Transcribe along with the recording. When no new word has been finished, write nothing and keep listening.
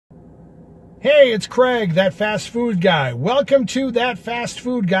Hey, it's Craig, that fast food guy. Welcome to that fast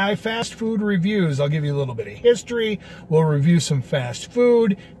food guy, fast food reviews. I'll give you a little bit of history. We'll review some fast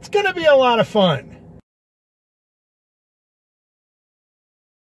food. It's going to be a lot of fun.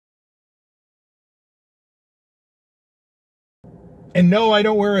 And no, I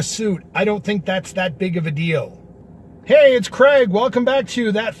don't wear a suit. I don't think that's that big of a deal. Hey, it's Craig. Welcome back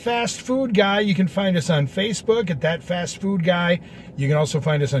to That Fast Food Guy. You can find us on Facebook at That Fast Food Guy. You can also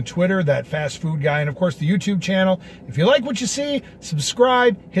find us on Twitter, That Fast Food Guy, and of course the YouTube channel. If you like what you see,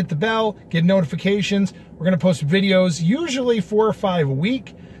 subscribe, hit the bell, get notifications. We're going to post videos, usually 4 or 5 a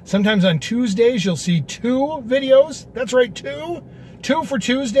week. Sometimes on Tuesdays, you'll see 2 videos. That's right, 2. 2 for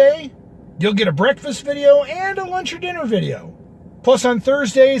Tuesday. You'll get a breakfast video and a lunch or dinner video. Plus on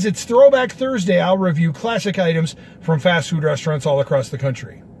Thursdays, it's Throwback Thursday. I'll review classic items from fast food restaurants all across the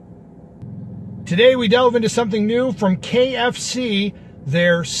country. Today we delve into something new from KFC,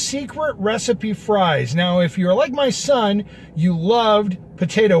 their secret recipe fries. Now, if you're like my son, you loved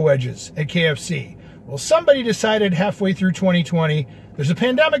potato wedges at KFC. Well, somebody decided halfway through 2020, there's a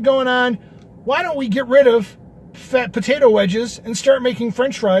pandemic going on, why don't we get rid of fat potato wedges and start making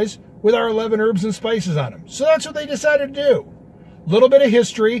French fries with our 11 herbs and spices on them? So that's what they decided to do. Little bit of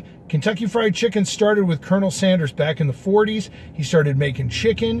history. Kentucky Fried Chicken started with Colonel Sanders back in the 40s. He started making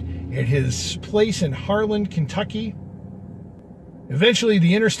chicken at his place in Harlan, Kentucky. Eventually,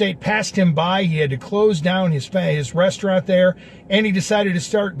 the interstate passed him by. He had to close down his restaurant there, and he decided to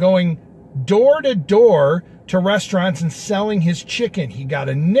start going door to door to restaurants and selling his chicken. He got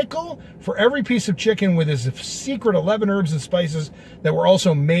a nickel for every piece of chicken with his secret 11 herbs and spices that were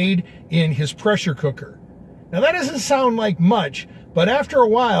also made in his pressure cooker. Now, that doesn't sound like much, but after a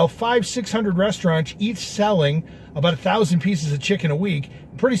while, 500-600 restaurants, each selling about 1,000 pieces of chicken a week,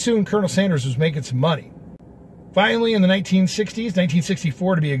 pretty soon Colonel Sanders was making some money. Finally, in the 1960s,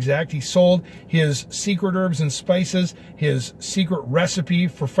 1964 to be exact, he sold his secret herbs and spices, his secret recipe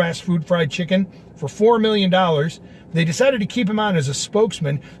for fast food fried chicken for $4 million. They decided to keep him on as a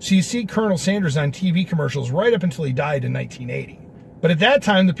spokesman, so you see Colonel Sanders on TV commercials right up until he died in 1980. But at that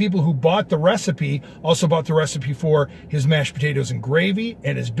time, the people who bought the recipe also bought the recipe for his mashed potatoes and gravy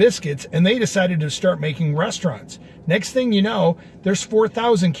and his biscuits, and they decided to start making restaurants. Next thing you know, there's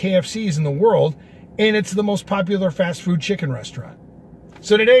 4,000 KFCs in the world, and it's the most popular fast food chicken restaurant.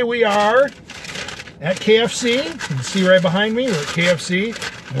 So today we are at KFC. You can see right behind me, we're at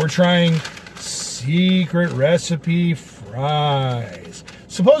KFC. We're trying secret recipe fries.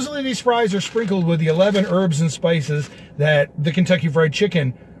 Supposedly these fries are sprinkled with the 11 herbs and spices that the Kentucky Fried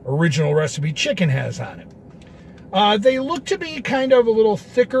Chicken original recipe chicken has on it. They look to be kind of a little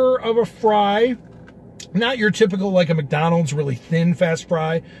thicker of a fry. Not your typical, like a McDonald's, really thin fast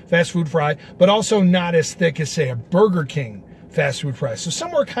food fry, but also not as thick as, say, a Burger King fast food fry. So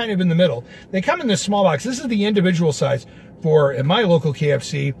somewhere kind of in the middle. They come in this small box. This is the individual size for, at my local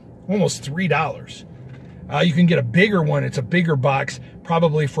KFC, almost $3. You can get a bigger one. It's a bigger box,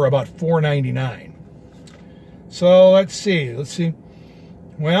 probably for about $4.99. So let's see.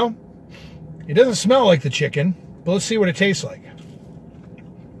 Well, it doesn't smell like the chicken, but let's see what it tastes like.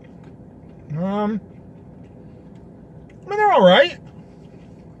 I mean, they're all right.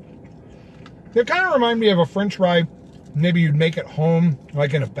 They kind of remind me of a French fry. Maybe you'd make at home,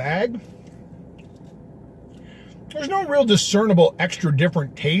 like in a bag. There's no real discernible extra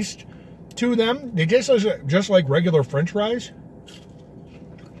different taste to them. They taste just like regular French fries.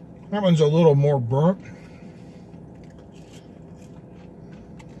 That one's a little more burnt.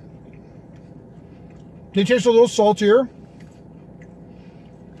 They taste a little saltier.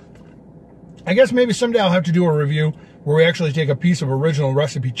 I guess maybe someday I'll have to do a review where we actually take a piece of original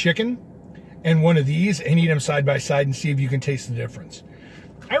recipe chicken and one of these and eat them side by side and see if you can taste the difference.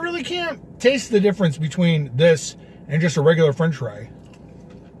 I really can't taste the difference between this and just a regular French fry.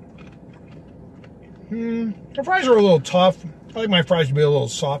 The fries are a little tough. I like my fries to be a little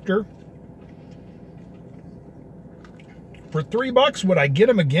softer. For $3, would I get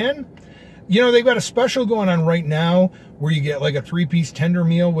them again? You know, they've got a special going on right now where you get like a 3-piece tender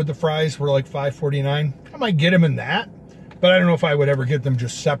meal with the fries for like $5.49. I might get them in that, but I don't know if I would ever get them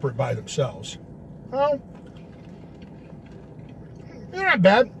just separate by themselves. Well, they're not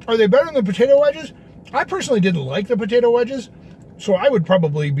bad. Are they better than the potato wedges? I personally didn't like the potato wedges, so I would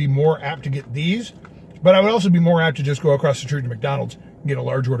probably be more apt to get these, but I would also be more apt to just go across the street to McDonald's and get a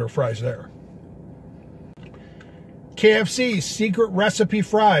large order of fries there. KFC secret recipe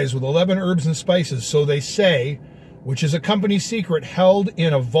fries with 11 herbs and spices, so they say, which is a company secret held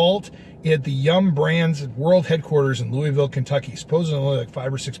in a vault at the Yum Brands world headquarters in Louisville, Kentucky. Supposedly only like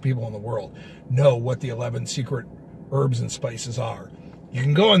 5 or 6 people in the world know what the 11 secret herbs and spices are. You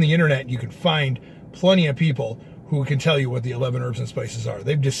can go on the internet, you can find plenty of people who can tell you what the 11 herbs and spices are.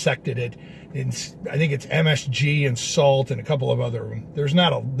 They've dissected it. I think it's MSG and salt and a couple of other. There's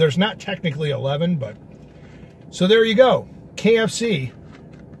not technically 11, but so there you go. KFC.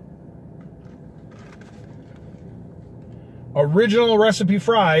 Original recipe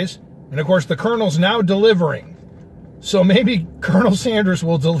fries, and of course the Colonel's now delivering. So maybe Colonel Sanders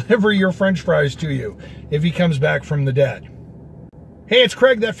will deliver your French fries to you if he comes back from the dead. Hey, it's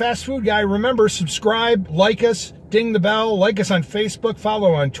Craig, that fast food guy. Remember, subscribe, like us, ding the bell, like us on Facebook,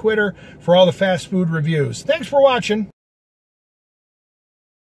 follow on Twitter for all the fast food reviews. Thanks for watching.